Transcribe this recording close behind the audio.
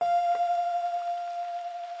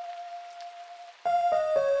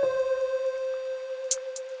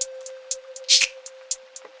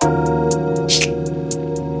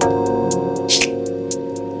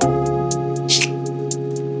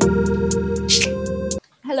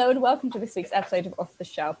and welcome to this week's episode of Off the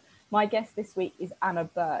Shelf. My guest this week is Anna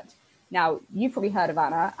Burt. Now, you've probably heard of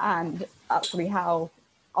Anna, and that's probably how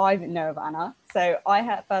I know of Anna. So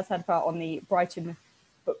I first heard of her on the Brighton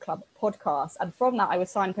Book Club podcast, and from that I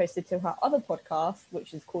was signposted to her other podcast,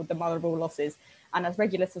 which is called The Mother of All Losses. And as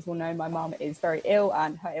regular listeners will know, my mum is very ill,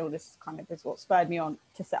 and her illness kind of is what spurred me on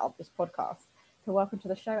to set up this podcast. So welcome to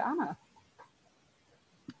the show, Anna.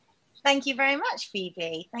 Thank you very much,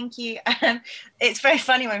 Phoebe. Thank you. It's very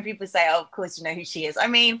funny when people say, oh, of course you know who she is. I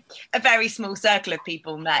mean, a very small circle of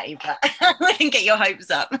people may, but I wouldn't get your hopes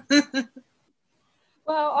up.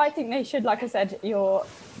 Well, I think they should. Like I said, you're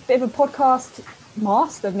a bit of a podcast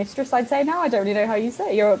master, mistress, I'd say now. I don't really know how you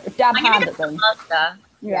say it. You're a dab hand at them. Master.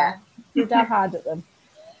 Yeah. You're a dab hand at them.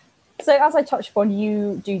 So as I touched upon,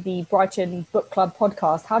 you do the Brighton Book Club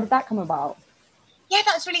podcast. How did that come about? Yeah,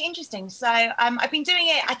 that's really interesting. So I've been doing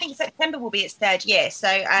it, I think September will be its third year. So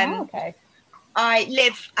okay. I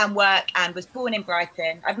live and work and was born in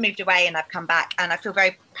Brighton. I've moved away and I've come back, and I feel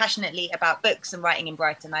very passionately about books and writing in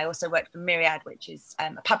Brighton. I also worked for Myriad, which is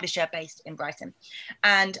a publisher based in Brighton.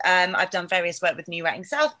 And I've done various work with New Writing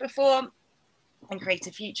South before and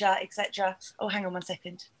Creative Future, etc. Oh, hang on one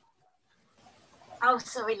second. Oh,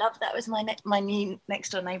 sorry, love. That was my new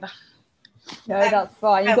next door neighbour. No, that's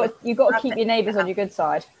fine. You've got to keep your neighbours on your good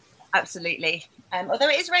side. Absolutely. Although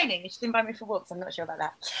it is raining, she didn't invite me for walks. I'm not sure about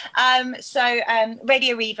that. So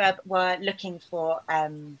Radio Reverb were looking for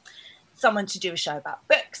someone to do a show about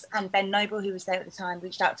books, and Ben Noble, who was there at the time,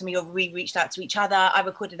 reached out to me, or we reached out to each other. I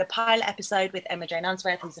recorded a pilot episode with Emma Jane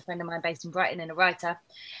Unsworth, who's a friend of mine based in Brighton and a writer.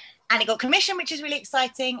 And it got commissioned, which is really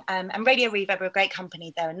exciting. And Radio Reverb are a great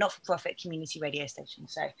company. They're a not-for-profit community radio station.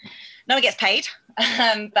 So no one gets paid.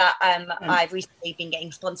 But I've recently been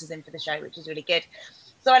getting sponsors in for the show, which is really good.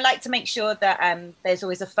 So I like to make sure that there's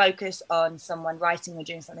always a focus on someone writing or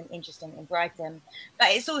doing something interesting in Brighton.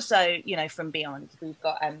 But it's also, from beyond. We've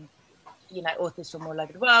got, authors from all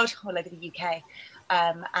over the world, all over the UK.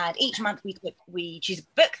 And each month we choose a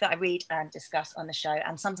book that I read and discuss on the show,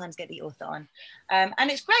 and sometimes get the author on. And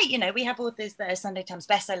it's great, we have authors that are Sunday Times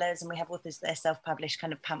bestsellers, and we have authors that are self-published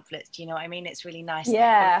kind of pamphlets. Do you know what I mean? It's really nice.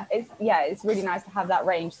 Yeah, it's really nice to have that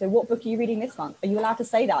range. So what book are you reading this month? Are you allowed to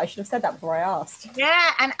say that? I should have said that before I asked.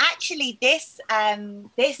 Yeah, and actually this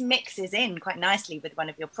mixes in quite nicely with one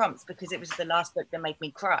of your prompts, because it was the last book that made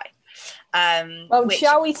me cry.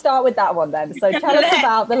 Shall we start with that one then? So tell us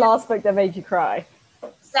about the last book that made you cry.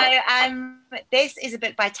 So this is a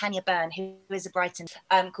book by Tanya Byrne, who is a Brighton,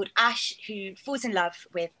 called Ash, who falls in love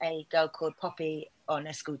with a girl called Poppy on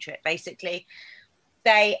a school trip. Basically,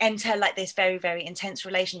 they enter like this very, very intense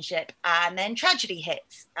relationship, and then tragedy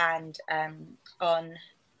hits. And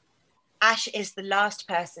Ash is the last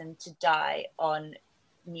person to die on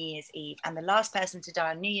New Year's Eve, and the last person to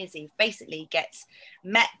die on New Year's Eve basically gets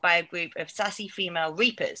met by a group of sassy female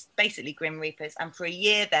reapers, basically grim reapers, and for a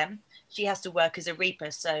year then she has to work as a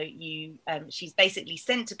reaper. So she's basically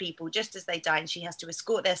sent to people just as they die, and she has to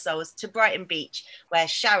escort their souls to Brighton Beach, where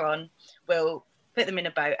Sharon will put them in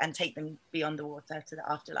a boat and take them beyond the water to the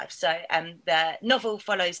afterlife. So the novel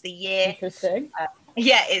follows the year. Interesting.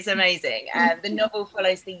 Yeah, it's amazing. The novel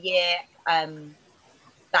follows the year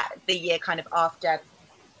the year kind of after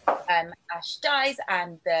Ash dies,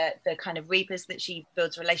 and the kind of reapers that she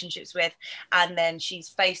builds relationships with, and then she's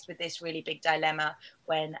faced with this really big dilemma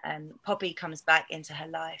when Poppy comes back into her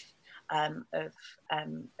life,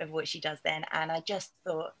 of what she does then. And I just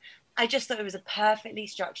thought it was a perfectly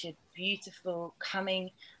structured, beautiful coming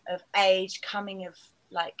of age, coming of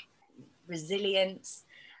like resilience,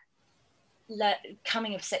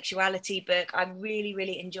 coming of sexuality book. I really,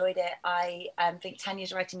 really enjoyed it. I think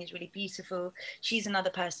Tanya's writing is really beautiful. She's another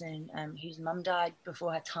person whose mum died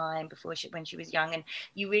before her time, when she was young, and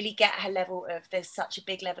you really get her level of, there's such a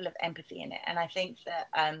big level of empathy in it. And I think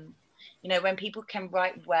that when people can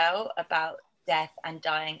write well about death and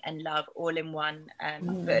dying and love all in one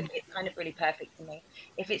book, it's kind of really perfect for me.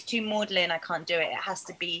 If it's too maudlin, I can't do it.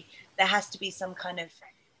 There has to be some kind of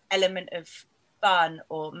element of fun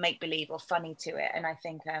or make-believe or funny to it. And I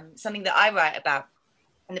think something that I write about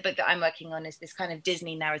in the book that I'm working on is this kind of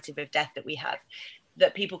Disney narrative of death that we have,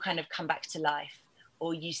 that people kind of come back to life,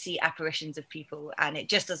 or you see apparitions of people, and it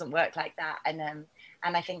just doesn't work like that. And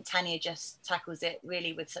I think Tanya just tackles it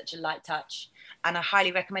really with such a light touch, and I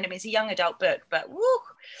highly recommend it. It's a young adult book, but woo,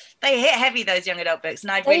 they hit heavy, those young adult books, and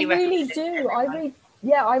I really recommend it. They really do.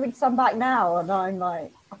 I read some back now, and I'm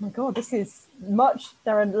like, oh my god, this is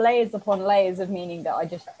there are layers upon layers of meaning that I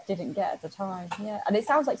just didn't get at the time. Yeah, and it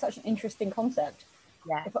sounds like such an interesting concept.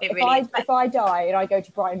 Yeah, if I die and I go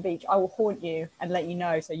to Brighton Beach, I will haunt you and let you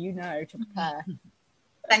know, so you know to prepare.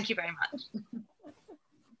 Thank you very much.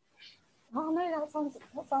 Oh no, that sounds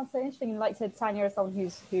so interesting. And like I said, Tanya is someone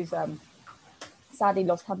who's sadly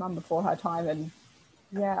lost her mum before her time, and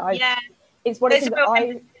yeah, Yeah, it's one of there's the a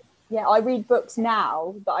things real that I read books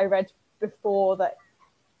now that I read before that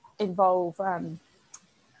involve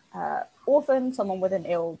orphan, someone with an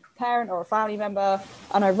ill parent or a family member,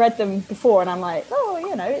 and I read them before, and I'm like, oh,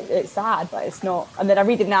 it's sad, but it's not. And then I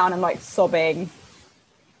read it now, and I'm like sobbing.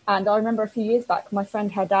 And I remember a few years back, my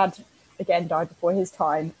friend, her dad again died before his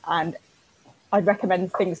time, and I'd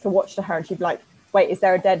recommend things to watch to her, and she'd be like, wait, is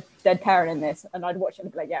there a dead parent in this? And I'd watch it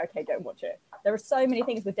and be like, yeah, okay, don't watch it. There are so many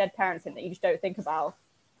things with dead parents in that you just don't think about.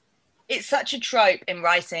 It's such a trope in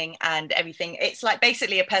writing and everything. It's like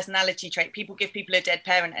basically a personality trait. People give people a dead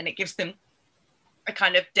parent and it gives them a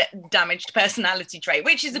kind of damaged personality trait,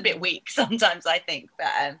 which is a bit weak sometimes, I think.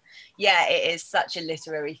 But yeah, it is such a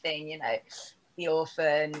literary thing, you know, the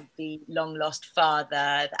orphan, the long lost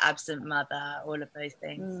father, the absent mother, all of those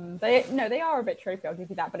things. They are a bit tropey, I'll give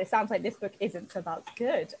you that, but it sounds like this book isn't, so that's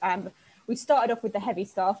good. We started off with the heavy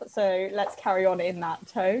stuff, so let's carry on in that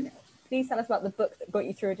tone. Please tell us about the book that got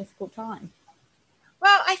you through a difficult time.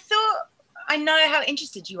 Well, I know how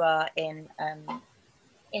interested you are in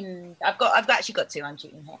I've actually got two. I'm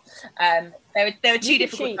cheating here. There are two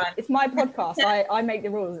difficult times. It's my podcast. I make the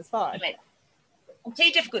rules. It's fine.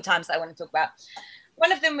 Two difficult times that I want to talk about.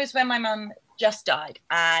 One of them was when my mum just died,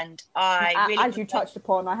 and as you touched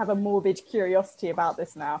upon, I have a morbid curiosity about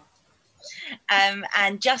this now.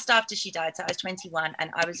 And just after she died, so I was 21,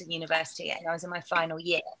 and I was at university, and I was in my final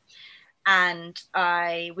year, and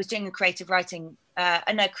I was doing a creative writing,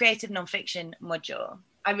 creative nonfiction module.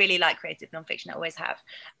 I really like creative nonfiction, I always have.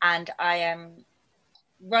 And I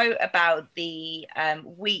wrote about the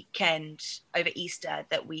weekend over Easter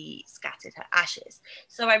that we scattered her ashes.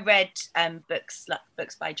 So I read books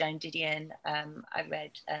by Joan Didion. I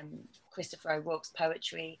read Christopher O'Rourke's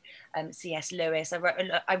poetry, C.S. Lewis.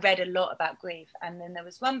 I read a lot about grief. And then there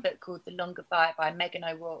was one book called The Long Goodbye by Megan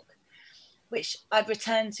O'Rourke, which I've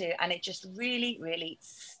returned to, and it just really, really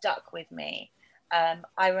stuck with me.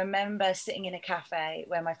 I remember sitting in a cafe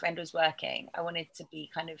where my friend was working. I wanted to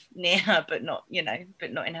be kind of near her, but not in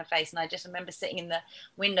her face. And I just remember sitting in the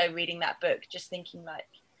window reading that book, just thinking like,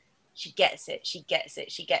 she gets it.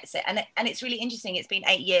 And it's really interesting. It's been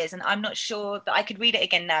 8 years, and I'm not sure that I could read it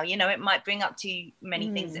again now. You know, it might bring up too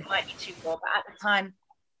many things. It might be too raw, but at the time,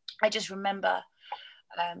 I just remember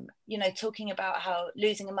talking about how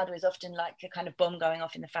losing a mother is often like a kind of bomb going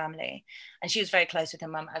off in the family. And she was very close with her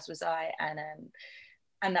mum, as was I.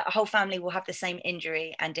 And that whole family will have the same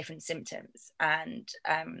injury and different symptoms. And,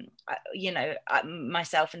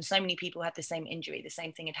 myself and so many people had the same injury, the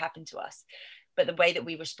same thing had happened to us. But the way that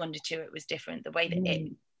we responded to it was different. The way that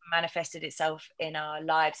it manifested itself in our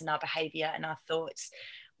lives and our behavior and our thoughts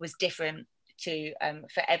was different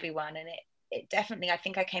for everyone. And it definitely, I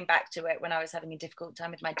think I came back to it when I was having a difficult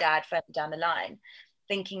time with my dad further down the line,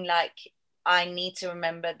 thinking like, I need to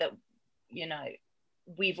remember that,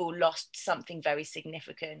 we've all lost something very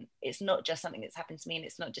significant. It's not just something that's happened to me, and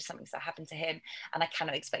it's not just something that happened to him. And I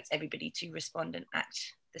cannot expect everybody to respond and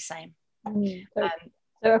act the same. So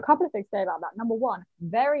a couple of things to say about that. Number one,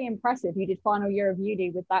 very impressive. You did final year of uni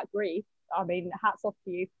with that grief. I mean, hats off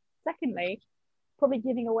to you. Secondly, probably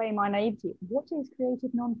giving away my naivety. What is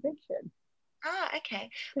creative nonfiction? Okay.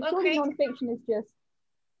 Well, surely nonfiction is just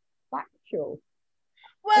factual.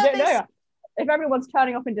 Well, I don't know. If everyone's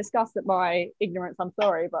turning off in disgust at my ignorance, I'm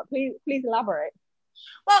sorry, but please elaborate.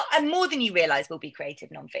 Well, and more than you realize will be creative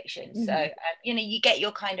nonfiction. So, you get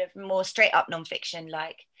your kind of more straight up nonfiction,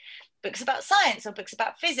 like books about science or books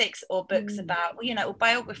about physics or books about, or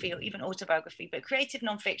biography or even autobiography. But creative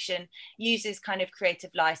nonfiction uses kind of creative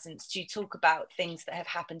license to talk about things that have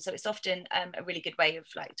happened. So it's often a really good way of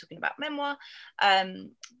like talking about memoir.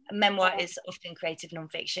 Memoir is often creative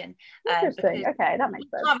nonfiction. Interesting. Okay, that makes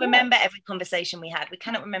sense. We can't remember every conversation we had. We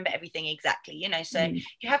cannot remember everything exactly, So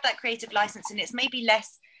you have that creative license, and it's maybe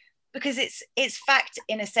less because it's fact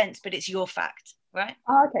in a sense, but it's your fact, right?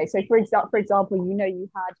 Okay, so for example, you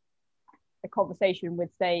had a conversation with,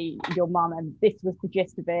 say, your mum, and this was the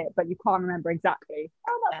gist of it, but you can't remember exactly.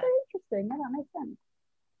 Oh, that's very interesting. Yeah, that makes sense.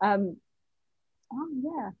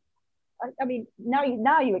 I mean,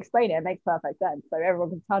 now you explain it, it makes perfect sense. So everyone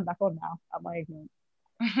can turn back on now at my ignorance.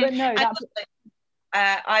 But no, that's.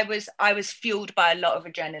 I was fueled by a lot of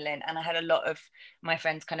adrenaline, and I had a lot of my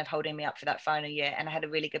friends kind of holding me up for that final year, and I had a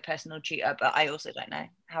really good personal tutor, but I also don't know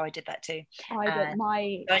how I did that too.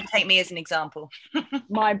 Don't take me as an example.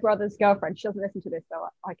 My brother's girlfriend, she doesn't listen to this, so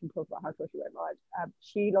I can talk about her so she won't mind.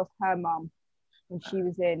 She lost her mum when she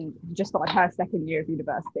was in just like her second year of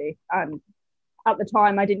university, and at the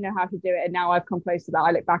time I didn't know how to do it, and now I've come close to that.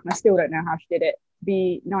 I look back and I still don't know how she did it.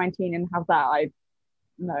 Be 19 and have that, I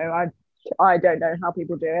don't know how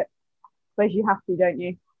people do it. But you have to, don't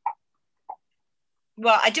you?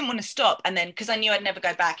 Well, I didn't want to stop, and then because I knew I'd never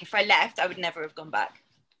go back. If I left, I would never have gone back.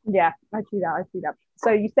 Yeah, I see that.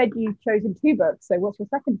 So you said you've chosen 2 books. So what's your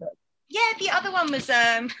second book? Yeah, the other one was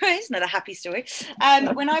it's not a happy story.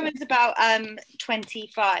 When I was about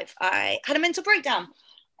 25, I had a mental breakdown,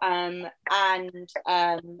 and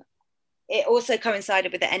it also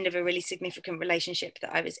coincided with the end of a really significant relationship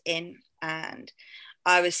that I was in, and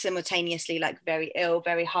I was simultaneously like very ill,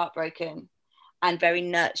 very heartbroken, and very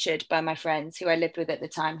nurtured by my friends who I lived with at the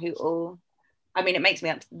time, who all, I mean, it makes me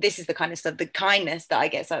up. This is the kind of stuff, the kindness that I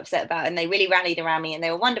get so upset about, and they really rallied around me, and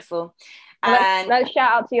they were wonderful. And let's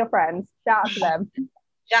shout out to your friends. Shout out to them.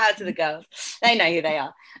 Shout out to the girls. They know who they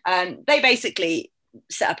are. They basically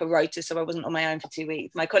set up a rota so I wasn't on my own for 2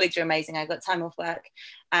 weeks. My colleagues are amazing. I got time off work.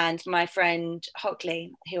 And my friend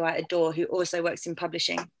Hockley, who I adore, who also works in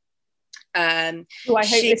publishing. Who I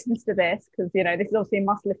hope listens to this, because, you know, this is obviously a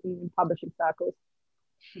must listen in publishing circles.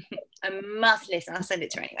 I must listen. I'll send it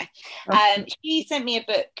to her anyway. She sent me a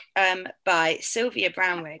book by Sylvia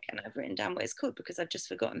Brownrigg, and I've written down what it's called because I've just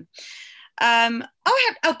forgotten.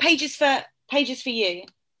 Pages for You,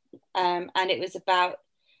 and it was about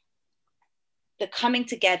the coming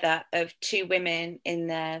together of 2 women in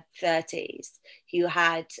their 30s who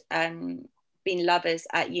had been lovers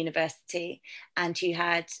at university, and who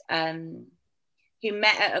met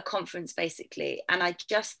at a conference basically. And I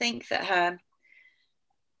just think that her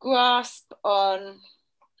grasp on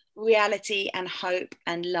reality and hope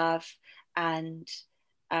and love and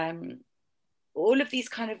all of these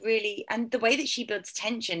kind of really, and the way that she builds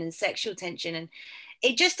tension and sexual tension, and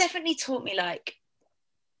it just definitely taught me, like,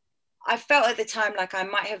 I felt at the time like I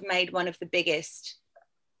might have made one of the biggest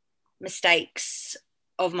mistakes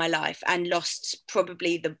of my life and lost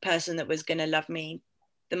probably the person that was going to love me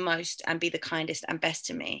the most and be the kindest and best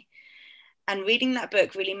to me. And reading that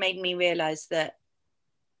book really made me realize that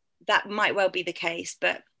might well be the case,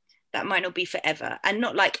 but that might not be forever. And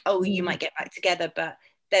not like, oh, you might get back together, but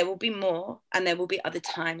there will be more, and there will be other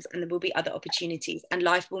times, and there will be other opportunities, and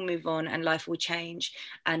life will move on, and life will change,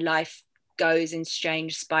 and life goes in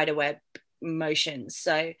strange spiderweb motions.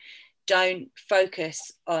 So don't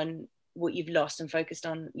focus on what you've lost, and focus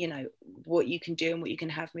on, you know, what you can do and what you can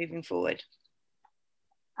have moving forward.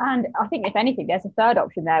 And I think, if anything, there's a third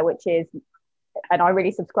option there, which is, and I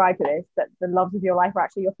really subscribe to this, that the loves of your life are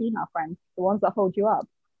actually your female friends, the ones that hold you up.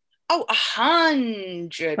 Oh,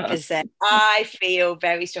 100%. I feel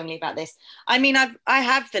very strongly about this. I mean, I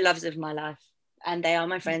have the loves of my life, and they are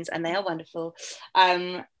my friends, and they are wonderful.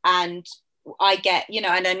 And I get, you know,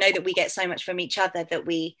 and I know that we get so much from each other that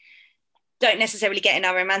we don't necessarily get in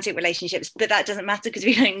our romantic relationships, but that doesn't matter because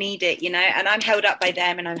we don't need it, you know. And I'm held up by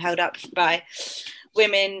them, and I'm held up by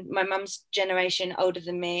women, my mum's generation older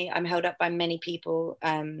than me. I'm held up by many people.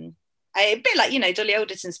 A bit like, you know, Dolly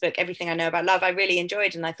Alderton's book, Everything I Know About Love, I really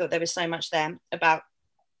enjoyed, and I thought there was so much there about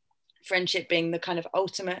friendship being the kind of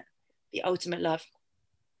ultimate love.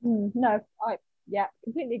 No, I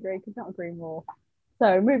completely agree. Could not agree more.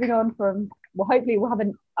 So moving on from, well, hopefully we'll have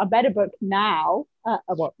a better book now.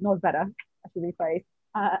 Well, not better, I should rephrase.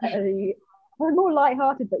 A more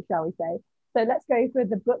light-hearted book, shall we say? So let's go for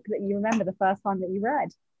the book that you remember the first time that you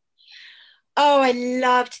read. Oh, I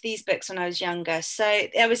loved these books when I was younger. So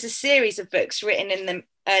there was a series of books written in the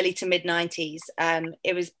early to mid 90s.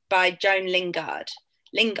 It was by Joan Lingard,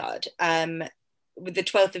 with the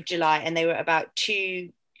 12th of July, and they were about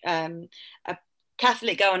 2, a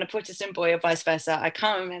Catholic girl and a Protestant boy, or vice versa. I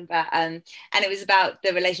can't remember. And it was about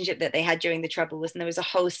the relationship that they had during the Troubles. And there was a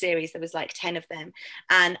whole series. There was like 10 of them.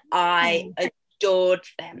 And I adored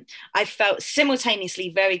them. I felt simultaneously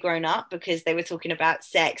very grown up because they were talking about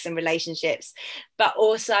sex and relationships, but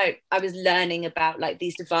also I was learning about like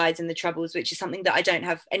these divides and the Troubles, which is something that I don't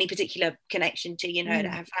have any particular connection to, you know. I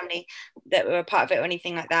don't have family that were a part of it or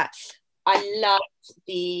anything like that. I loved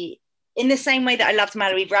in the same way that I loved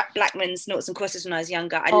Malorie Blackman's Noughts and Crosses when I was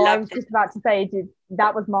younger. I was just about to say,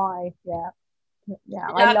 that was my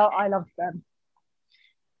I loved them.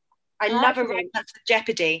 I love a romance with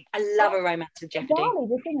Jeopardy. I love a romance with Jeopardy. Darling,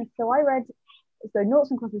 the thing is, I read Noughts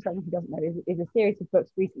and Crosses, who doesn't know, is a series of books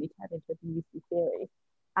recently turned into a BBC series.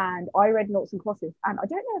 And I read Noughts and Crosses, and I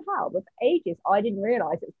don't know how, but for ages I didn't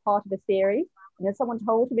realise it was part of a series. And then someone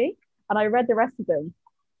told me, and I read the rest of them.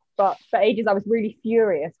 But for ages I was really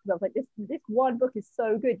furious because I was like, this one book is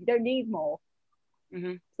so good, you don't need more.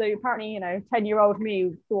 Mm-hmm. So apparently, you know, 10-year-old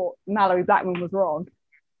me thought Malorie Blackman was wrong.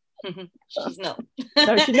 She's not.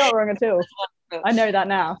 No, she's not wrong at all. I know that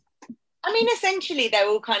now. I mean, essentially, they're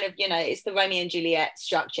all kind of, it's the Romeo and Juliet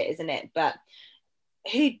structure, isn't it? But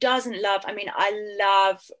who doesn't love? I mean, I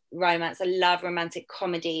love romance. I love romantic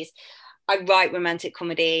comedies. I write romantic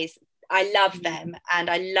comedies. I love them, and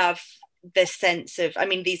I love the sense of. I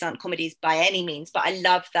mean, these aren't comedies by any means, but I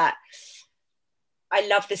love that. I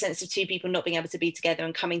love the sense of two people not being able to be together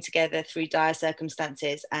and coming together through dire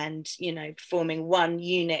circumstances, and forming one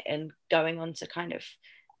unit and going on to kind of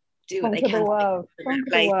do what they Conquer can. the world. Conquer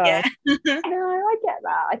the world. Yeah. No, I get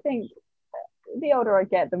that. I think the older I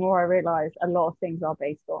get, the more I realise a lot of things are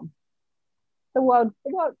based on the world.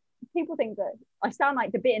 The world. People think that I sound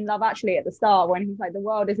like the bit in Love Actually at the start when he's like, the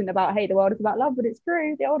world isn't about hate, the world is about love, but it's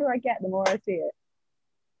true. The older I get, the more I see it.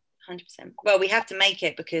 100%. Well, we have to make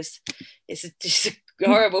it because it's just a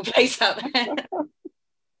horrible place out there.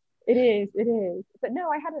 It is. But no,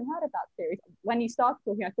 I hadn't heard of that series. When you started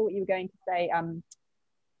talking, I thought you were going to say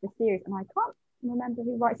the series, and I can't remember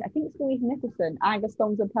who writes it. I think it's Louise Nicholson. Angus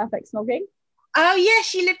Thong's A Perfect Snogging. Oh yeah,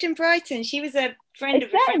 she lived in Brighton. She was a friend of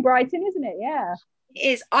a friend. In Brighton, isn't it? Yeah. It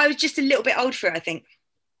is. I was just a little bit old for it, I think.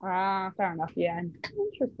 Fair enough. Yeah.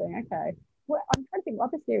 Interesting. Okay. Well, I'm trying to think what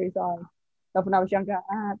other series I loved when I was younger.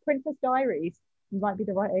 Princess Diaries. You might be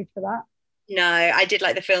the right age for that. No, I did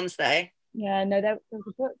like the films though. Yeah. No, there was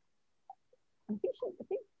a book. I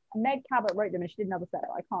think Meg Cabot wrote them, and she did another set.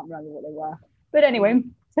 I can't remember what they were. But anyway,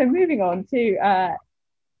 so moving on to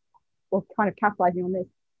kind of capitalizing on this.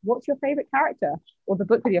 What's your favorite character, or the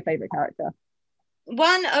book with your favorite character?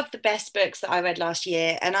 One of the best books that I read last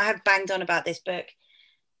year, and I have banged on about this book,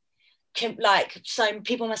 so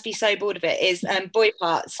people must be so bored of it, is Boy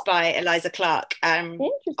Parts by Eliza Clark.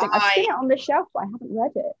 Interesting. I've seen it on the shelf, but I haven't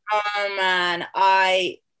read it. Oh man,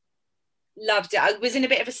 I loved it. I was in a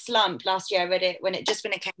bit of a slump last year. I read it when it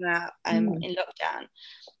came out in lockdown,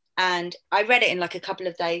 and I read it in like a couple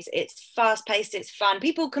of days. It's fast paced, it's fun.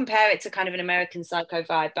 People compare it to kind of an American Psycho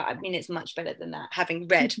vibe, but I mean it's much better than that, having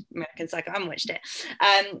read American Psycho and watched it.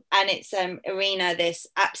 And it's Irina, this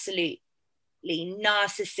absolutely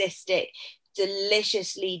narcissistic,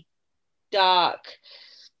 deliciously dark,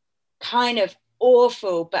 kind of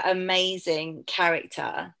awful but amazing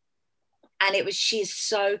character. And she's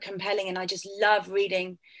so compelling, and I just love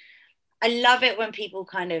reading. I love it when people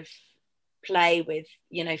kind of play with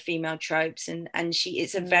female tropes, and it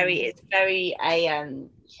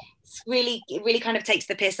really kind of takes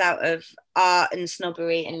the piss out of art and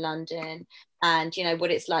snobbery in London, and what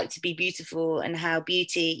it's like to be beautiful, and how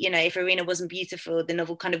beauty, if Irina wasn't beautiful, the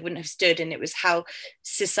novel kind of wouldn't have stood, and it was how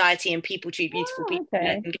society and people treat beautiful people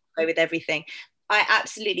and get away with everything. I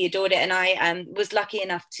absolutely adored it, and I was lucky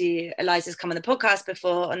enough to Eliza's come on the podcast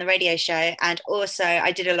before on the radio show, and also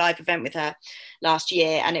I did a live event with her last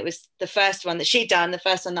year, and it was the first one that she'd done, the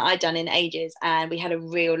first one that I'd done in ages, and we had a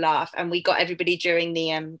real laugh, and we got everybody during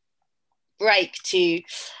the break to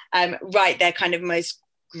write their kind of most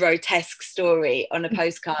grotesque story on a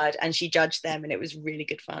postcard, and she judged them, and it was really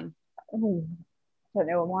good fun. I don't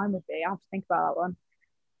know what mine would be. I have to think about that one.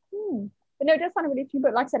 But no, it does sound a really interesting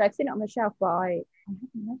book. Like I said, I've seen it on the shelf, but I haven't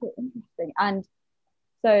read it. Interesting. And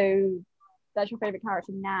so that's your favourite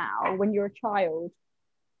character now. When you're a child,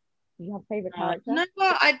 did you have a favourite character? No,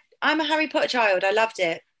 I'm a Harry Potter child. I loved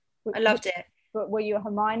it. But were you a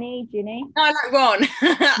Hermione, Ginny? No, I like Ron.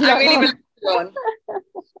 I really like Ron.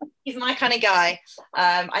 He's my kind of guy.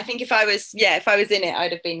 I think if I was in it,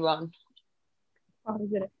 I'd have been Ron. I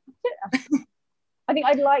was in it. I think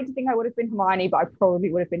I'd like to think I would have been Hermione, but I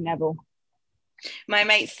probably would have been Neville. My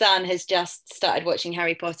mate's son has just started watching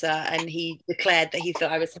Harry Potter, and he declared that he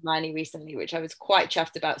thought I was Hermione recently, which I was quite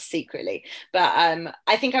chuffed about secretly. But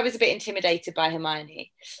I think I was a bit intimidated by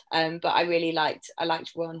Hermione. But I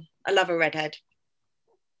liked Ron. I love a redhead.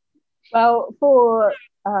 Well, for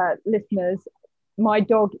listeners, my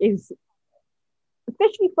dog is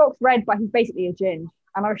officially Fox Red, but he's basically a ginge.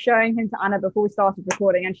 And I was showing him to Anna before we started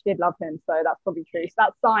recording, and she did love him. So that's probably true. So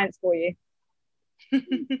that's science for you.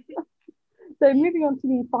 So moving on to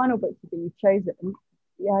the final book that you've chosen,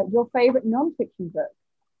 your favourite non-fiction book.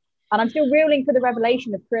 And I'm still reeling for the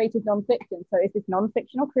revelation of creative non-fiction. So is this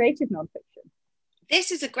non-fiction or creative non-fiction?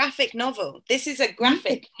 This is a graphic novel. This is a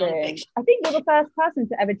graphic non-fiction. I think you're the first person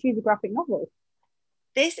to ever choose a graphic novel.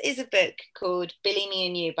 This is a book called Billy, Me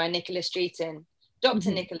and You by Nicola Streeton,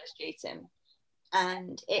 Dr. Nicola Streeton.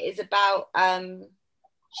 And it is about,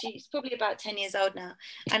 she's probably about 10 years old now.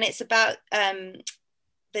 And it's about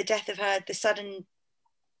the death of the sudden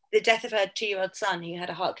the death of her 2-year-old son who had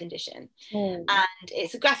a heart condition. Mm. And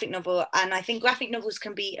it's a graphic novel, and I think graphic novels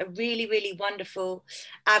can be a really, really wonderful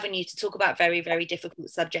avenue to talk about very, very difficult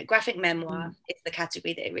subject. Graphic memoir is the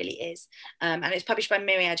category that it really is, and it's published by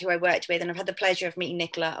Myriad, who I worked with, and I've had the pleasure of meeting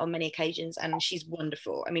Nicola on many occasions, and she's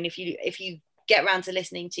wonderful. I mean, if you get around to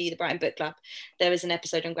listening to the Brighton Book Club, there is an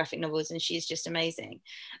episode on graphic novels, and she's just amazing.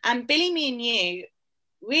 And Billy, Me and You,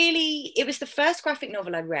 really, it was the first graphic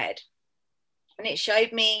novel I read, and it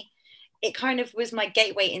showed me, it kind of was my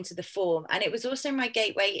gateway into the form, and it was also my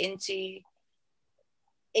gateway into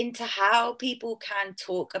how people can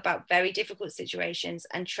talk about very difficult situations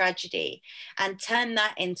and tragedy and turn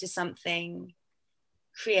that into something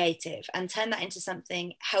creative, and turn that into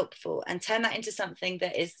something helpful, and turn that into something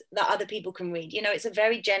that other people can read. You know, it's a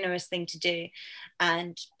very generous thing to do,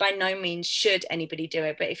 and by no means should anybody do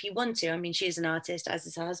it, but if you want to, I mean, she is an artist, as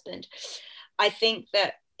is her husband. I think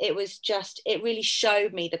that it really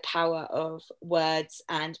showed me the power of words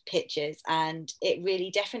and pictures, and it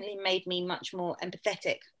really definitely made me much more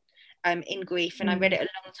empathetic in grief. And I read it a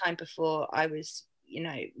long time before I was, you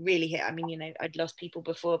know, really hit. I mean, you know, I'd lost people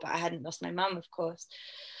before, but I hadn't lost my mum, of course.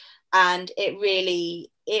 And it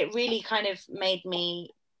really kind of made me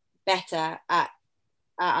better at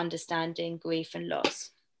understanding grief and loss.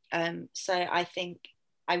 So I think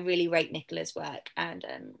I really rate Nicola's work, and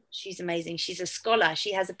she's amazing. She's a scholar.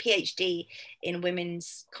 She has a PhD in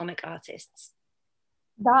women's comic artists.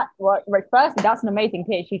 Firstly, that's an amazing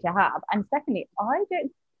PhD to have, and secondly, I'm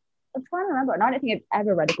trying to remember, and I don't think I've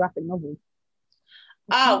ever read a graphic novel.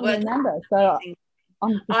 I remember. So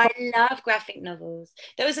I love graphic novels.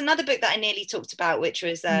 There was another book that I nearly talked about, which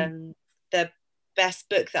was the best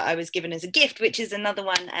book that I was given as a gift, which is another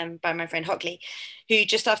one by my friend Hockley, who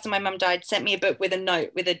just after my mum died sent me a book with a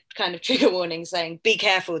note with a kind of trigger warning saying, be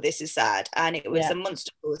careful, this is sad. And it was A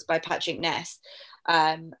Monster Calls by Patrick Ness,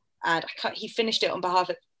 and he finished it on behalf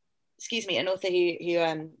of an author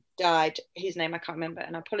who died, whose name I can't remember,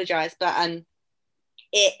 and I apologize, but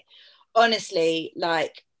it honestly,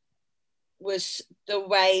 like, was the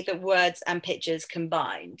way that words and pictures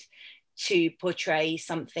combined to portray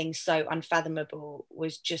something so unfathomable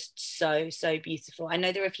was just so beautiful. I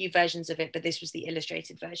know there are a few versions of it, but this was the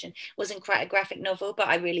illustrated version. It wasn't quite a graphic novel, but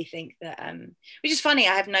I really think that which is funny,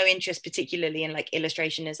 I have no interest particularly in like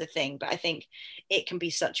illustration as a thing, but I think it can be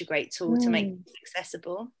such a great tool to make things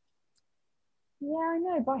accessible. Yeah, I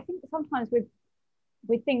know, but I think sometimes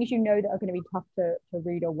with things, you know, that are going to be tough to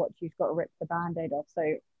read or watch, you've got to rip the band-aid off.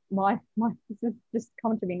 So my this has just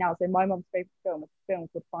come to me now. So my mum's favorite film is a film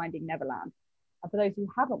called Finding Neverland. And for those who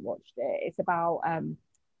haven't watched it, it's about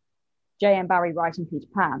J.M. Barrie writing Peter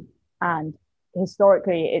Pan. And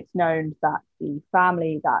historically, it's known that the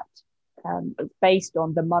family that it's based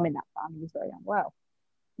on, the mum in that family was very unwell.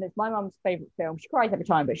 And it's my mum's favorite film. She cries every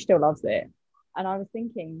time, but she still loves it. And I was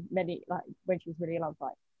thinking, when she was really ill, I was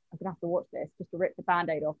like, I'm gonna have to watch this just to rip the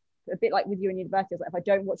band-aid off. A bit like with you in university, I was like, if I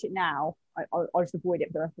don't watch it now, I'll just avoid it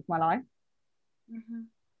for the rest of my life.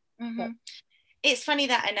 It's funny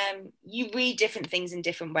that, and you read different things in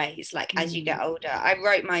different ways, like as you get older. I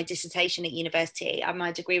wrote my dissertation at university, and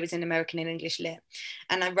my degree was in American and English Lit,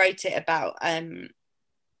 and I wrote it about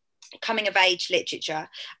coming of age literature,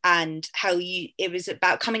 and how it was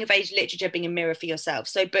about coming of age literature being a mirror for yourself.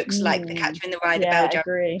 So books like The Catcher in the Rye, The Bell Jar,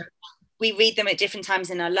 we read them at different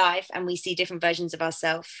times in our life, and we see different versions of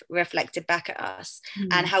ourselves reflected back at us,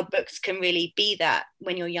 and how books can really be that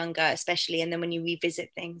when you're younger, especially, and then when you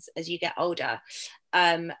revisit things as you get older.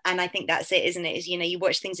 And I think that's it, isn't it? Is, you know, you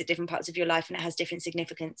watch things at different parts of your life and it has different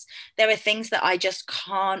significance. There are things that I just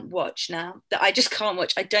can't watch now, that I just can't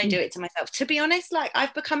watch. I don't do it to myself, to be honest. Like,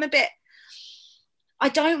 I've become I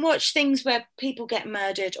don't watch things where people get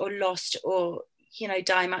murdered or lost or, you know,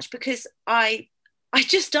 die much, because I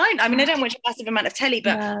just don't. I mean, I don't watch a massive amount of telly,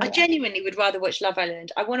 but I genuinely would rather watch Love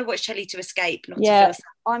Island. I want to watch telly to escape, not to feel sad.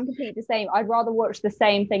 I'm completely the same. I'd rather watch the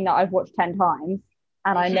same thing that I've watched 10 times,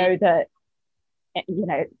 and I know that, you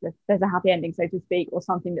know, there's a happy ending, so to speak, or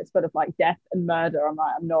something that's full of like death and murder. I'm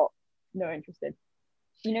not interested.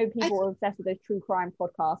 You know, people are obsessed with those true crime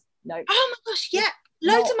podcasts. No. Oh my gosh, yeah.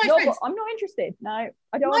 Loads of my friends. I'm not interested. No,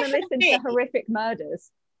 I don't want to listen to horrific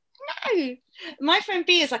murders. No, my friend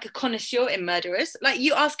B is like a connoisseur in murderers. Like,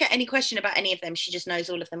 you ask her any question about any of them, she just knows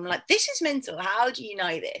all of them. I'm like, this is mental. How do you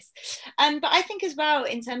know this? But I think as well,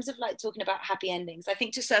 in terms of like talking about happy endings, I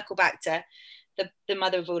think to circle back to the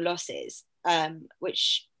mother of all losses,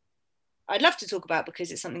 which I'd love to talk about, because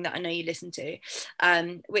it's something that I know you listen to,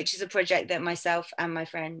 which is a project that myself and my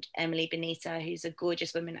friend Emily Benita, who's a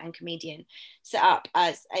gorgeous woman and comedian, set up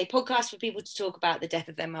as a podcast for people to talk about the death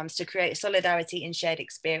of their mums, to create solidarity and shared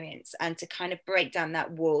experience, and to kind of break down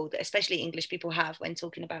that wall that especially English people have when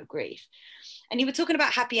talking about grief. And you were talking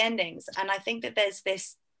about happy endings, and I think that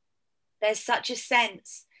there's such a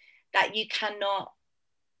sense that you cannot,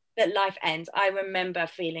 that life ends. I remember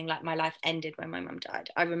feeling like my life ended when my mum died.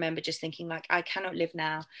 I remember just thinking, like, I cannot live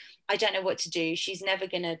now. I don't know what to do. She's never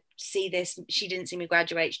going to see this. She didn't see me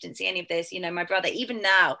graduate. She didn't see any of this. You know, my brother, even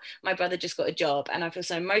now, my brother just got a job, and I feel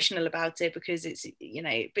so emotional about it because it's, you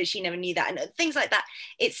know, but she never knew that. And things like that.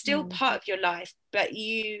 It's still part of your life, but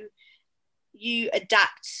you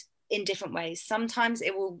adapt in different ways. Sometimes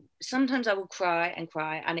I will cry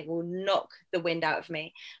and it will knock the wind out of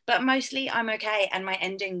me, but mostly I'm okay, and my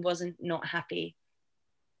ending wasn't not happy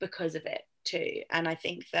because of it too. And I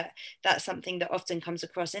think that that's something that often comes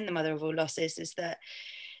across in the Mother of All Losses, is that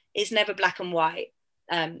it's never black and white.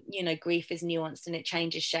 You know, grief is nuanced and it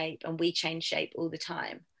changes shape, and we change shape all the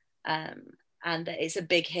time. And that it's a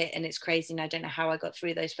big hit and it's crazy. And I don't know how I got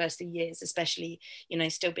through those first 2 years, especially, you know,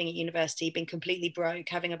 still being at university, being completely broke,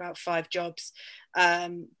 having about 5 jobs,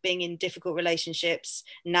 being in difficult relationships,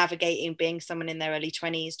 navigating being someone in their early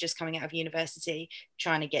 20s, just coming out of university,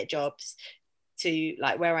 trying to get jobs, to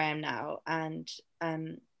like where I am now. And,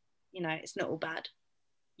 you know, it's not all bad.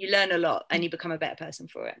 You learn a lot and you become a better person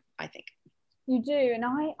for it, I think. You do, and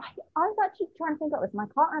I was actually trying to think about this, and I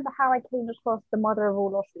can't remember how I came across the Mother of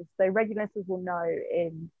All Losses. So regular listeners will know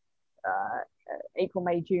in April,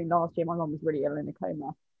 May, June last year, my mum was really ill in a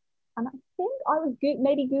coma, and I think I was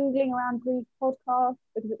maybe googling around grief podcasts,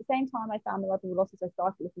 because at the same time I found the Mother of All Losses, I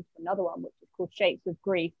started listening to another one which is called Shapes of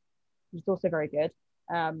Grief, which is also very good.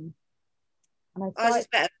 And I started, ours is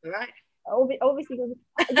better, right? Obviously, yours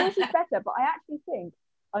is better, but I actually think,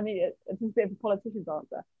 I mean, it's a bit of a politician's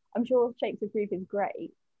answer. I'm sure Shapes of Grief is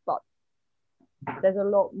great, but there's a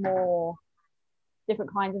lot more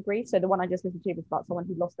different kinds of grief. So the one I just listened to was about someone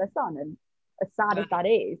who lost their son, and as sad as that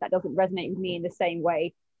is, that doesn't resonate with me in the same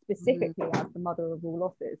way specifically as the Mother of All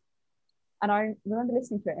Losses. And I remember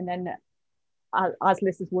listening to it, and then as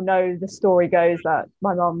listeners will know, the story goes that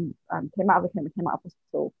my mum came out of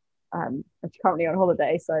hospital, and she's currently on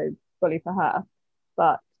holiday, so fully for her.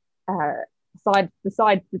 But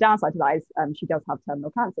the downside to that is she does have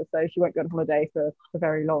terminal cancer, so she won't go on holiday for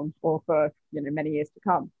very long, or for, you know, many years to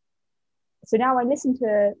come. So now I listen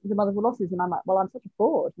to the Mother of All Losses and I'm like, well, I'm such a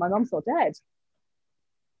fraud, my mum's not dead.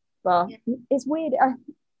 But it's weird.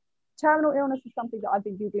 Terminal illness is something that I've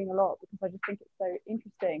been googling a lot, because I just think it's so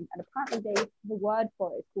interesting, and apparently the word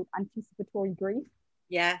for it is called anticipatory grief.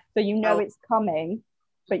 Yeah. So you know it's coming,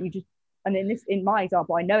 but you just, and in my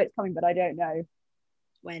example, I know it's coming, but I don't know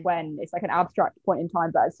when. It's like an abstract point in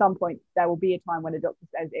time, but at some point there will be a time when a doctor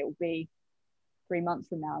says it will be 3 months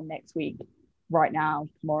from now, next week, right now,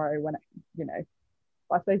 tomorrow, when, you know.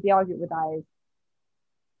 But I suppose the argument with that is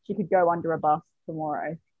she could go under a bus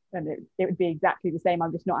tomorrow and it would be exactly the same.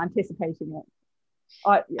 I'm just not anticipating it.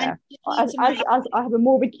 I have a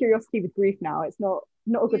morbid curiosity with grief now. It's not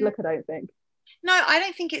a good look, I don't think. No, I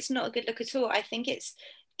don't think it's not a good look at all. I think it's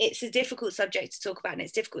a difficult subject to talk about, and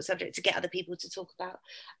it's a difficult subject to get other people to talk about.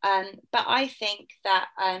 But I think that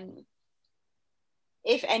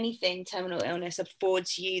if anything, terminal illness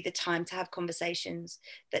affords you the time to have conversations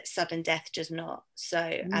that sudden death does not. So,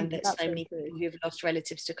 and that so many people who've lost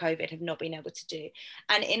relatives to COVID have not been able to do.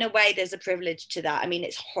 And in a way, there's a privilege to that. I mean,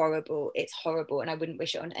 it's horrible, and I wouldn't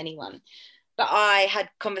wish it on anyone. But I had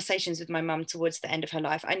conversations with my mum towards the end of her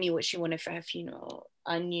life. I knew what she wanted for her funeral.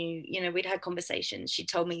 I knew, you know, we'd had conversations. She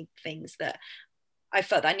told me things that I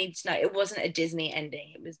felt that I needed to know. It wasn't a Disney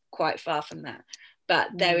ending. It was quite far from that. But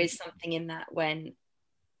there is something in that when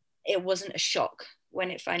it wasn't a shock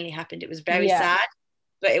when it finally happened. It was very sad,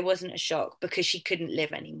 but it wasn't a shock because she couldn't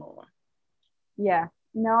live anymore. Yeah,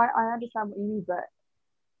 no, I understand what you mean, but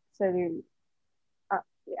so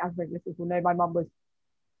as regular listeners will know, my mum was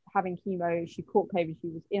having chemo. She caught COVID. She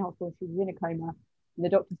was in hospital. She was in a coma, and the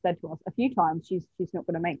doctor said to us a few times, she's not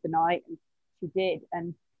going to make the night, and she did.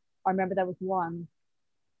 And I remember there was one,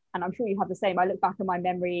 and I'm sure you have the same. I look back and my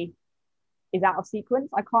memory is out of sequence.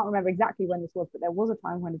 I can't remember exactly when this was, but there was a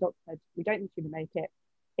time when the doctor said, we don't think she's going to make it.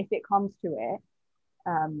 If it comes to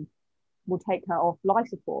it, we'll take her off life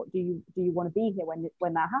support. Do you want to be here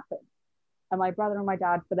when that happens? And my brother and my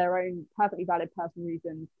dad, for their own perfectly valid personal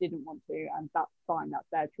reasons, didn't want to, and that's fine, that's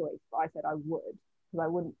their choice. But I said I would, because I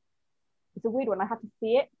wouldn't. It's a weird one. I had to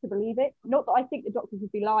see it to believe it. Not that I think the doctors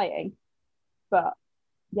would be lying, but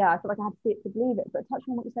yeah, I feel like I had to see it to believe it. But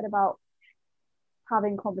touching on what you said about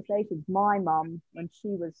having conversations. My mum, when she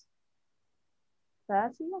was 30, I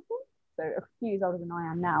think, so a few years older than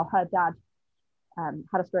I am now, her dad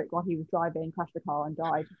had a stroke while he was driving, crashed the car and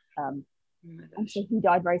died. And so he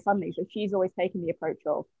died very suddenly. So she's always taken the approach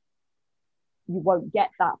of, you won't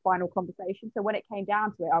get that final conversation. So when it came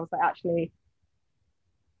down to it, I was like, actually,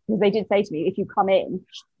 because they did say to me, if you come in,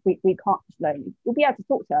 we can't, we'll be able to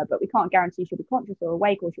talk to her, but we can't guarantee she'll be conscious or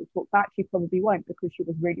awake or she'll talk back. She probably won't, because she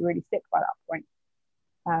was really, really sick by that point.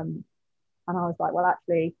 And I was like, well,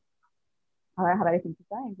 actually, I don't have anything to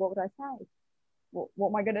say. What would I say? What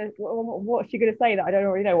am I gonna? What's she gonna say that I don't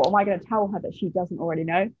already know? What am I gonna tell her that she doesn't already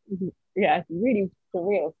know? Yeah, it's really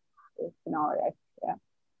surreal scenario. Yeah.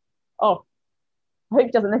 Oh, I hope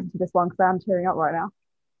she doesn't listen to this one, because I'm tearing up right now.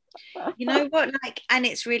 You know what, like, and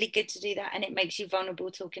it's really good to do that, and it makes you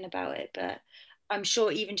vulnerable talking about it, but I'm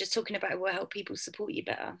sure even just talking about it will help people support you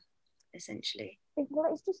better, essentially. It's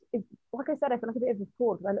like I said, I feel like a bit of a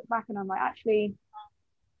fraud, because I look back and I'm like, actually,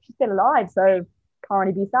 she's still alive, so can't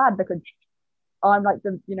really be sad, because I'm like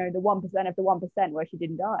the 1% of the 1% where she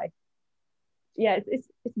didn't die. Yeah, it's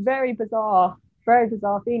very bizarre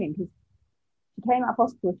feeling, because she came out of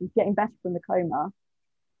hospital, she's getting better from the coma,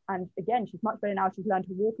 and again, she's much better now. She's learned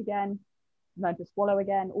to walk again, learned to swallow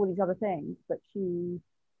again, all these other things. But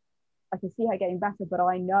I can see her getting better, but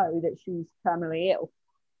I know that she's terminally ill.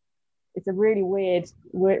 It's a really weird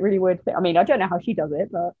thing. I mean, I don't know how she does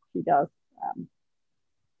it, but she does.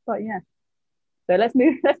 But yeah. So let's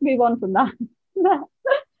move on from that.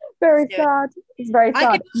 Very sad. It's very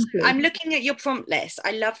sad. I'm looking at your prompt list.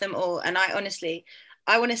 I love them all, and I want to stay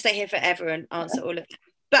here forever and answer all of them.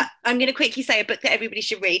 But I'm going to quickly say a book that everybody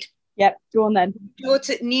should read. Yep, go on then.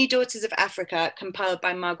 New Daughters of Africa, compiled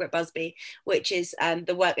by Margaret Busby, which is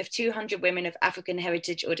the work of 200 women of African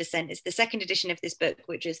heritage or descent. It's the second edition of this book,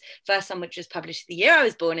 which was published the year I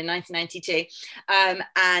was born, in 1992.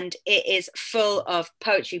 And it is full of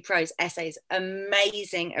poetry, prose, essays,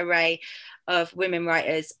 amazing array of women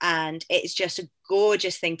writers. And it's just a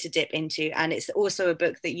gorgeous thing to dip into. And it's also a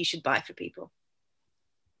book that you should buy for people.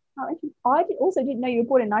 I also didn't know you were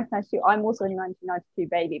born in 1992. I'm also a 1992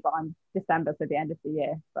 baby, but I'm December, so the end of the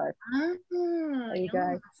year. So there you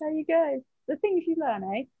go. There you go. The things you learn,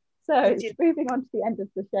 eh? So moving on to the end of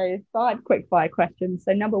the show, 5 quick fire questions.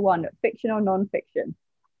 So number 1, fiction or non-fiction?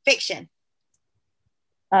 Fiction.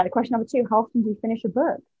 Question number 2, how often do you finish a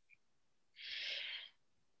book?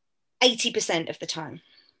 80% of the time.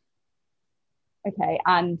 Okay,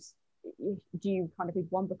 and do you kind of read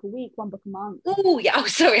one book a week, one book a month? Oh yeah. Oh,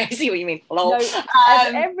 sorry. I see what you mean. No,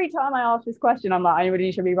 every time I ask this question, I'm like, I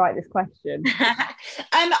really should rewrite this question.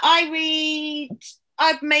 I'd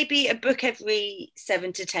maybe a book every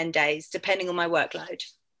 7 to 10 days, depending on my workload.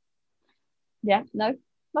 Yeah, no,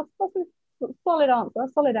 that's a solid answer,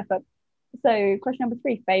 solid effort. So question number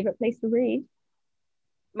 3, favorite place to read?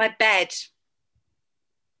 My bed.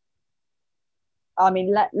 I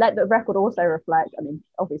mean, let the record also reflect, I mean,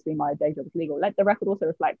 obviously my day job is legal. Let the record also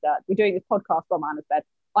reflect that we're doing this podcast from Anna's bed.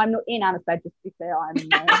 I'm not in Anna's bed, just to be clear. I'm in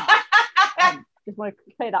my own house. Just want to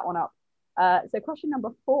clear that one up. So question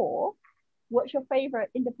number 4, what's your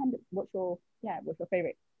favorite independent bookshop?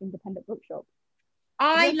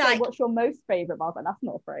 What's your most favorite, Martha? That's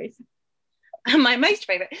not a phrase. My most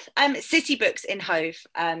favorite, City Books in Hove,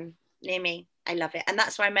 near me. I love it. And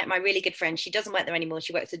that's where I met my really good friend. She doesn't work there anymore.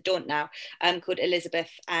 She works at Daunt now, called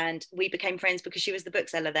Elizabeth. And we became friends because she was the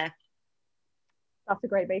bookseller there. That's a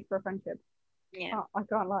great base for a friendship. Yeah. Oh, I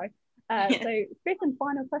can't lie. So 5th and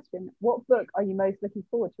final question. What book are you most looking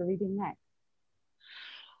forward to reading next?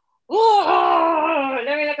 Oh,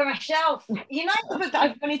 let me look at my shelf. You know, the book that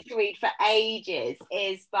I've wanted to read for ages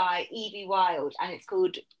is by Evie Wilde, and it's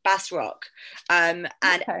called Bass Rock. And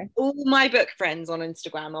all my book friends on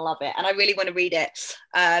Instagram love it, and I really want to read it. So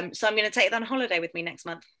I'm going to take that on holiday with me next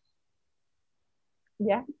month.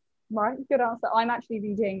 Yeah, right. Good answer. I'm actually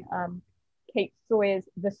reading Kate Sawyer's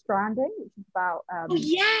The Stranding, which is about. Oh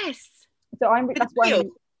yes. So that's why.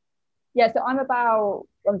 Yeah, so I've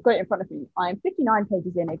got it in front of me. I'm 59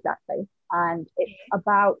 pages in exactly, and it's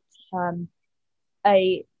about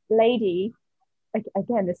a lady.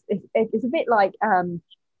 Again, it's a bit like the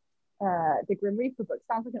Grim Reaper book.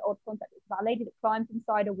 Sounds like an odd concept. It's about a lady that climbs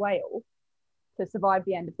inside a whale to survive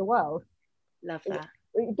the end of the world. Love that.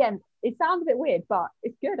 Again, it sounds a bit weird, but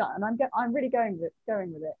it's good, and I'm really going with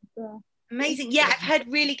it. Amazing. Yeah, I've heard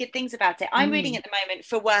really good things about it. I'm reading at the moment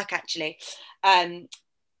for work, actually.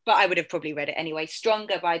 but I would have probably read it anyway.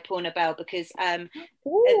 Stronger by Paula Bell, because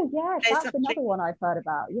Oh yeah, that's something, another one I've heard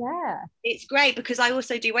about. Yeah. it's great because I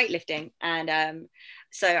also do weightlifting, and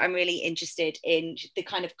so I'm really interested in the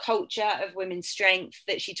kind of culture of women's strength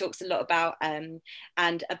that she talks a lot about,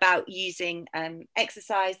 and about using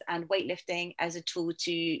exercise and weightlifting as a tool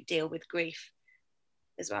to deal with grief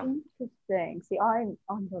as well. Interesting. See, I'm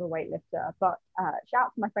not a weightlifter, but shout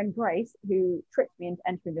out to my friend Grace, who tricked me into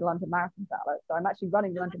entering the London Marathon ballot. So I'm actually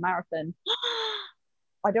running the London Marathon.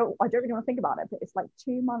 I don't really want to think about it, but it's like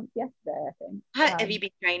 2 months yesterday, I think. Have you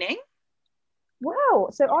been training?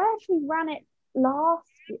 Well, so I actually ran it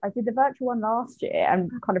I did the virtual one last year, and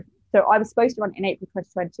kind of, so I was supposed to run it in April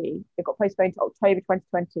 2020. It got postponed to October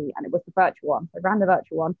 2020, and it was the virtual one. I ran the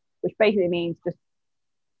virtual one, which basically means just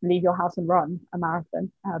leave your house and run a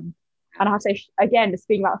marathon. And I have to say, again,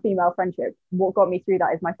 speaking about female friendship, what got me through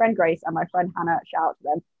that is my friend Grace and my friend Hannah. Shout out to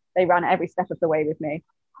them. They ran every step of the way with me.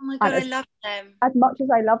 Oh my God, I love them. As much as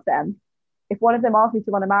I love them, if one of them asked me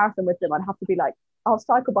to run a marathon with them, I'd have to be like, I'll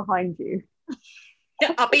cycle behind you.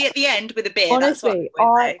 Yeah, I'll be at the end with a beer. Honestly,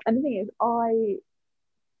 and the thing is, I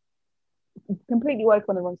completely woke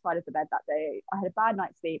on the wrong side of the bed that day. I had a bad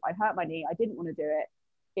night's sleep. I hurt my knee. I didn't want to do it.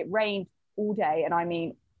 It rained all day, and I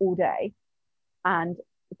mean all day. And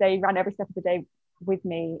they ran every step of the day with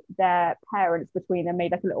me. Their parents between them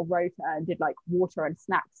made like a little rota and did like water and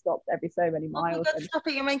snack stops every so many miles. Oh, stop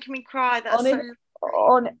it! You're making me cry. That's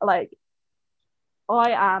like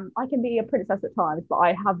I can be a princess at times, but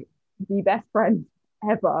I have the best friends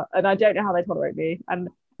ever, and I don't know how they tolerate me. And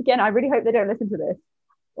again, I really hope they don't listen to this,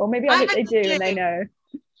 or maybe I hope they do and they know.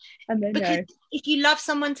 And they know. If you love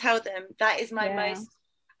someone, tell them. That is my most.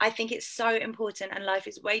 I think it's so important, and life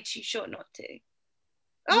is way too short not to.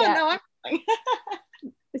 Oh no, I'm.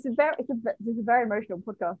 This is a very emotional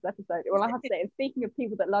podcast episode. Well, I have to say, and speaking of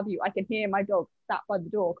people that love you, I can hear my dog sat by the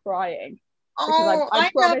door crying. Because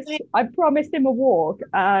I promised him a walk,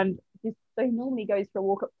 and so he normally goes for a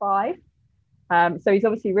walk at 5. So he's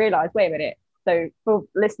obviously realised, wait a minute. So for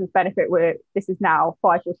listeners' benefit, this is now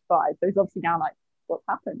 5:45. So he's obviously now like, what's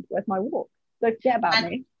happened? Where's my walk? Don't forget about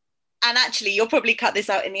me. And actually, you'll probably cut this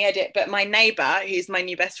out in the edit, but my neighbour, who's my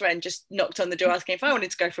new best friend, just knocked on the door asking if I wanted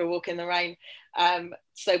to go for a walk in the rain.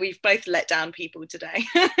 So we've both let down people today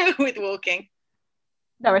with walking.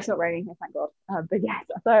 No, it's not raining here, thank God. But yes,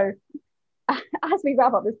 so as we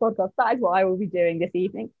wrap up this podcast, that is what I will be doing this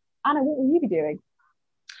evening. Anna, what will you be doing?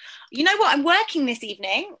 You know what? I'm working this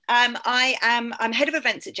evening. I'm head of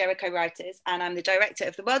events at Jericho Writers, and I'm the director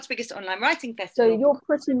of the world's biggest online writing festival. So you're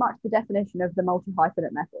pretty much the definition of the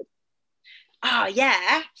multi-hyphenate method. Oh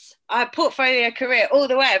yeah, portfolio career all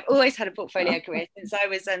the way. I've always had a portfolio career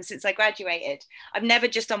since I graduated. I've never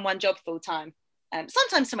just done one job full time.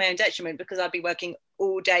 Sometimes to my own detriment, because I'd be working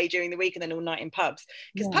all day during the week and then all night in pubs,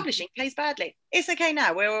 because publishing pays badly. It's okay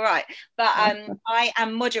now, we're all right. But I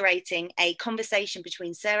am moderating a conversation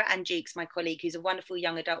between Sarah Ann Jukes, my colleague, who's a wonderful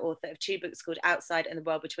young adult author of 2 books called Outside and The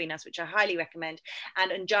World Between Us, which I highly recommend,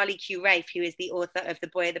 and Anjali Q. Rafe, who is the author of The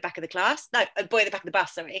Boy at the Back of the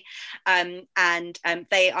Bus, sorry. And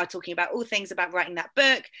they are talking about all things about writing that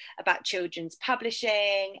book, about children's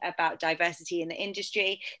publishing, about diversity in the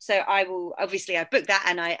industry. So I will, obviously I've booked that,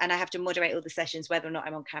 and I have to moderate all the sessions, whether or not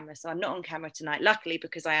I'm on camera. So I'm not on camera tonight, luckily,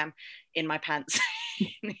 because I am in my pants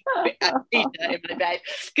in my bed,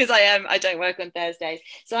 because I don't work on Thursdays.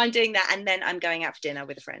 So I'm doing that, and then I'm going out for dinner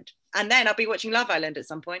with a friend, and then I'll be watching Love Island at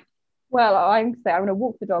some point. Well, I'm going to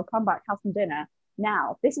walk the dog, come back, have some dinner.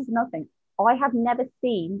 Now, this is another thing. I have never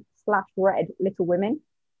seen / read Little Women.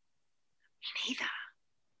 Me neither.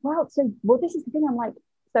 Well, this is the thing. I'm like,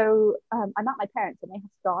 I'm at my parents and they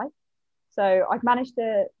have Sky. So I've managed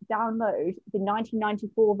to download the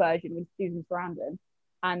 1994 version with Susan Sarandon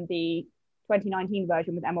and the 2019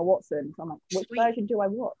 version with Emma Watson. So I'm like, which version do I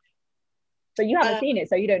watch? But you haven't seen it,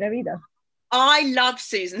 so you don't know either. I love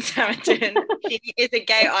Susan Sarandon. She is a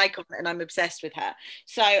gay icon, and I'm obsessed with her.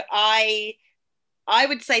 So I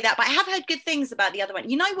would say that, but I have heard good things about the other one.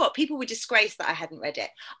 You know what? People would disgrace that I hadn't read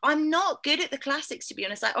it. I'm not good at the classics, to be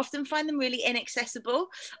honest. I often find them really inaccessible.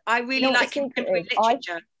 I really like contemporary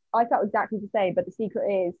literature. I felt exactly the same, but the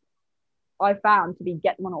secret is I found to be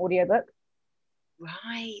get them on audiobook.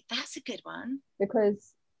 Right, that's a good one.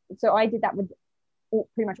 Because, so I did that with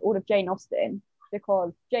pretty much all of Jane Austen,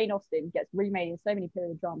 because Jane Austen gets remade in so many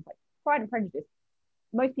period dramas, like Pride and Prejudice.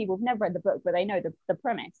 Most people have never read the book, but they know the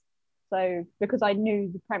premise. So because I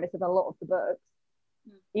knew the premise of a lot of the books,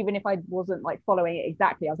 even if I wasn't like following it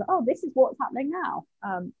exactly, I was like, oh, this is what's happening now.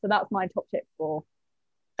 So that's my top tip for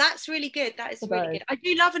That's really good. That is for really those. good. I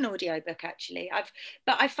do love an audiobook actually.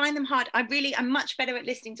 But I find them hard. I'm much better at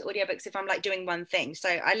listening to audiobooks if I'm like doing one thing. So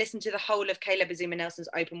I listened to the whole of Caleb Azuma Nelson's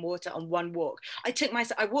Open Water on one walk.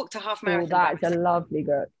 I walked a half marathon. That is a lovely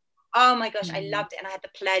book. Oh my gosh, I loved it. And I had the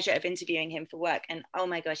pleasure of interviewing him for work. And oh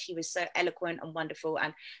my gosh, he was so eloquent and wonderful.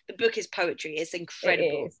 And the book is poetry. It's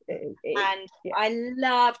incredible. It is. And I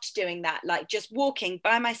loved doing that, like just walking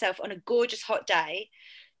by myself on a gorgeous hot day,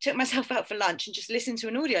 took myself out for lunch and just listened to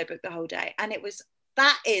an audiobook the whole day. And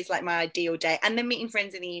that is like my ideal day. And then meeting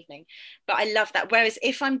friends in the evening. But I love that. Whereas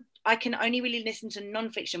if I can only really listen to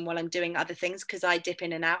nonfiction while I'm doing other things because I dip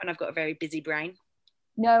in and out and I've got a very busy brain.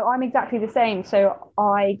 No, I'm exactly the same. So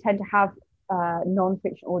I tend to have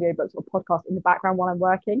non-fiction audiobooks or podcasts in the background while I'm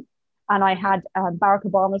working. And I had Barack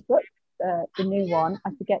Obama's book, the new one. I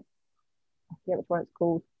forget which one it's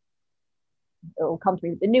called. It will come to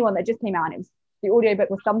me. The new one that just came out, and the audiobook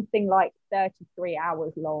was something like 33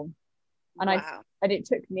 hours long. And wow. And it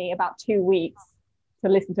took me about 2 weeks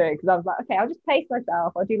to listen to it because I was like, okay, I'll just pace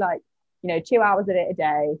myself. I'll do 2 hours of it a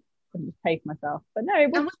day and just pace myself. But no,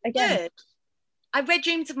 it was again. Good. I read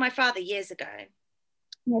Dreams of My Father years ago.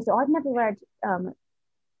 Yeah, so I've never read.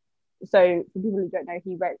 So for people who don't know,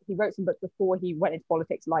 he wrote some books before he went into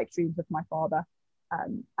politics, like Dreams of My Father,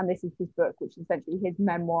 and this is his book, which is essentially his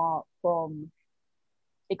memoir from.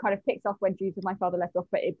 It kind of picks up when Dreams of My Father left off,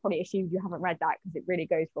 but it probably assumes you haven't read that because it really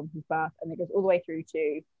goes from his birth and it goes all the way through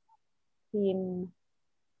to him.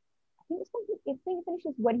 I think it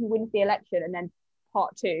finishes when he wins the election, and then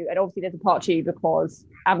part 2, and obviously there's a part 2 because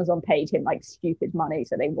Amazon paid him like stupid money,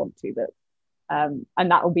 so they want to, but and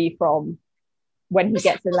that will be from when he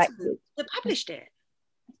gets elected. They published it?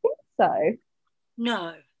 I think so.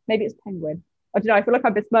 No, maybe it's Penguin. I don't know. I feel like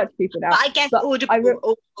I've besmirched people now. But I guess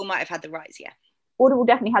Audible might have had the rights. Yeah, Audible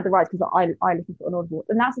definitely had the rights because I listen to it on Audible,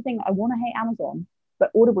 and that's the thing. I want to hate Amazon,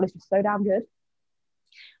 but Audible is just so damn good.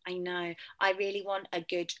 I know. I really want a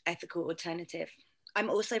good ethical alternative. I'm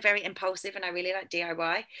also very impulsive and I really like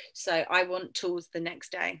DIY. So I want tools the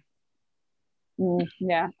next day.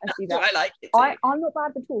 Yeah, I see that. I like it. I'm not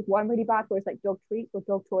bad for tools. What I'm really bad for is like dog treats or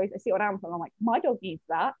dog toys. I see it on Amazon. I'm like, my dog needs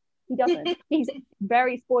that. He doesn't. He's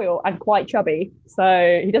very spoiled and quite chubby.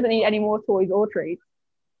 So he doesn't need any more toys or treats.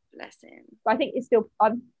 Bless him. But I think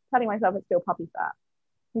I'm telling myself it's still puppy fat.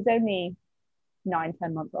 He's only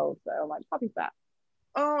 9-10 months old. So I'm like, puppy fat.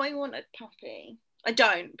 Oh, I want a puppy. I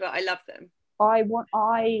don't, but I love them.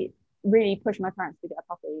 I really pushed my parents to get a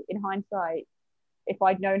puppy. In hindsight, if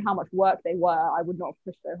I'd known how much work they were, I would not have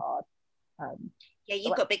pushed so hard. Yeah,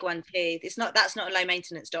 you've got a big one too. That's not a low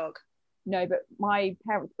maintenance dog. No, but my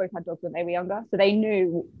parents both had dogs when they were younger, so they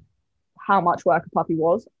knew how much work a puppy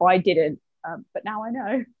was. I didn't, but now I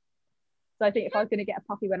know. So I think if I was going to get a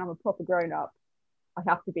puppy when I'm a proper grown up, I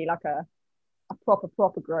have to be like a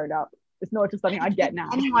proper grown up. It's not just something I get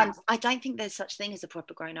now. I don't think there's such thing as a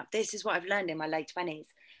proper grown up. This is what I've learned in my late 20s.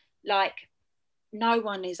 Like, no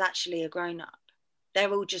one is actually a grown up.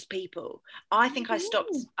 They're all just people. I think I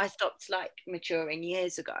stopped like maturing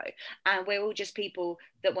years ago, and we're all just people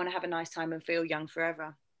that want to have a nice time and feel young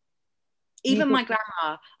forever. Even my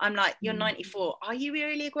grandma, I'm like, you're 94. Are you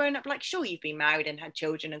really a grown up? Like, sure, you've been married and had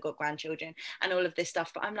children and got grandchildren and all of this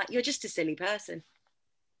stuff, but I'm like, you're just a silly person.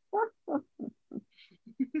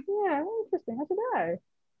 Yeah, interesting. I don't know.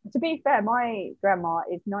 To be fair, my grandma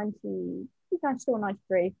is 90. She's still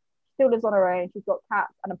 93. Still lives on her own. She's got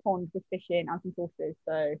cats and a pond with fish in and some horses.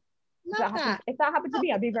 So if that happened to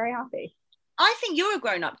me, I'd be very happy. I think you're a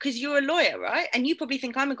grown up because you're a lawyer, right? And you probably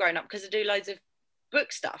think I'm a grown up because I do loads of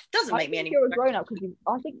book stuff. Doesn't make me any. You're a grown up because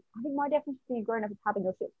I think my definition of being grown up is having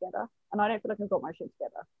your shit together, and I don't feel like I've got my shit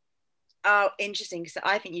together. Oh, interesting. So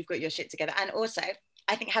I think you've got your shit together, and also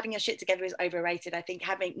I think having your shit together is overrated. I think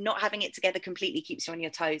not having it together completely keeps you on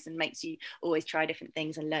your toes and makes you always try different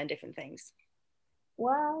things and learn different things.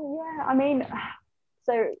 Well, yeah. I mean,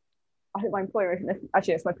 so I think my employer,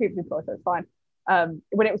 actually it's my previous employer, so it's fine.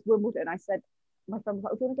 When it was Wimbledon, I said, my friend was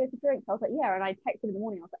like, do you want to go for drinks? I was like, yeah. And I texted in the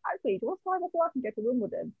morning. I was like, actually, do you want to time off work and go to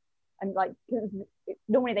Wimbledon? And like,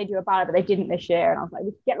 normally they do a ballot, but they didn't this year. And I was like,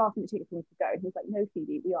 we could get last minute tickets for me to go. And he was like, no,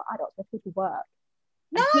 Phoebe, we are adults. We're supposed to work.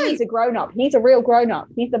 No, he's a grown up. He's a real grown up.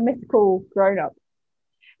 He's the mythical grown up.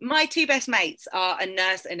 My two best mates are a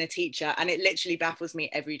nurse and a teacher, and it literally baffles me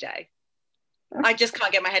every day. I just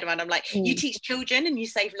can't get my head around. I'm like, you teach children and you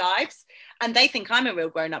save lives, and they think I'm a real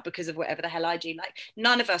grown up because of whatever the hell I do. Like,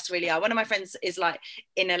 none of us really are. One of my friends is like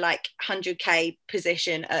in a like 100k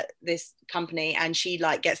position at this company, and she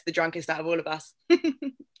like gets the drunkest out of all of us.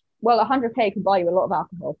 Well, 100k can buy you a lot of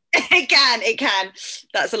alcohol. It can.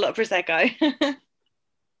 That's a lot of prosecco.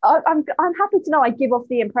 I'm happy to know I give off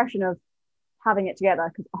the impression of having it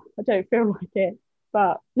together, because I don't feel like it.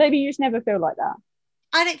 But maybe you just never feel like that.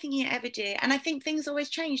 I don't think you ever do. And I think things always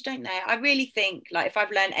change, don't they? I really think, like, if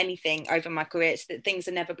I've learned anything over my career, it's that things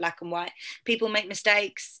are never black and white. People make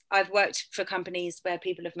mistakes. I've worked for companies where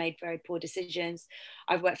people have made very poor decisions.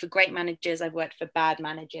 I've worked for great managers. I've worked for bad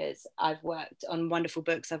managers. I've worked on wonderful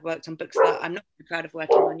books. I've worked on books that I'm not really proud of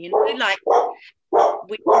working on. You know, like,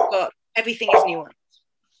 we've got, everything is nuanced.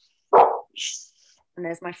 And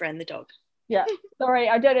there's my friend, the dog. Yeah. Sorry,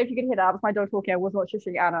 I don't know if you can hear that. It was my dog talking. I was not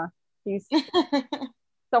shushing Anna.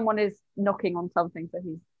 Someone is knocking on something, so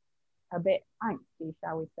he's a bit angsty,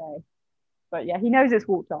 shall we say. But yeah, he knows it's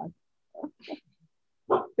walk time.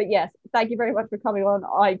 But yes, thank you very much for coming on.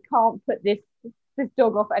 I can't put this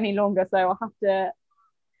dog off any longer, so I'll have to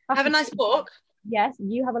have a nice walk. Yes,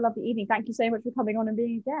 you have a lovely evening. Thank you so much for coming on and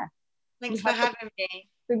being a guest. Thanks for having me.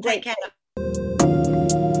 It's been great. Take care.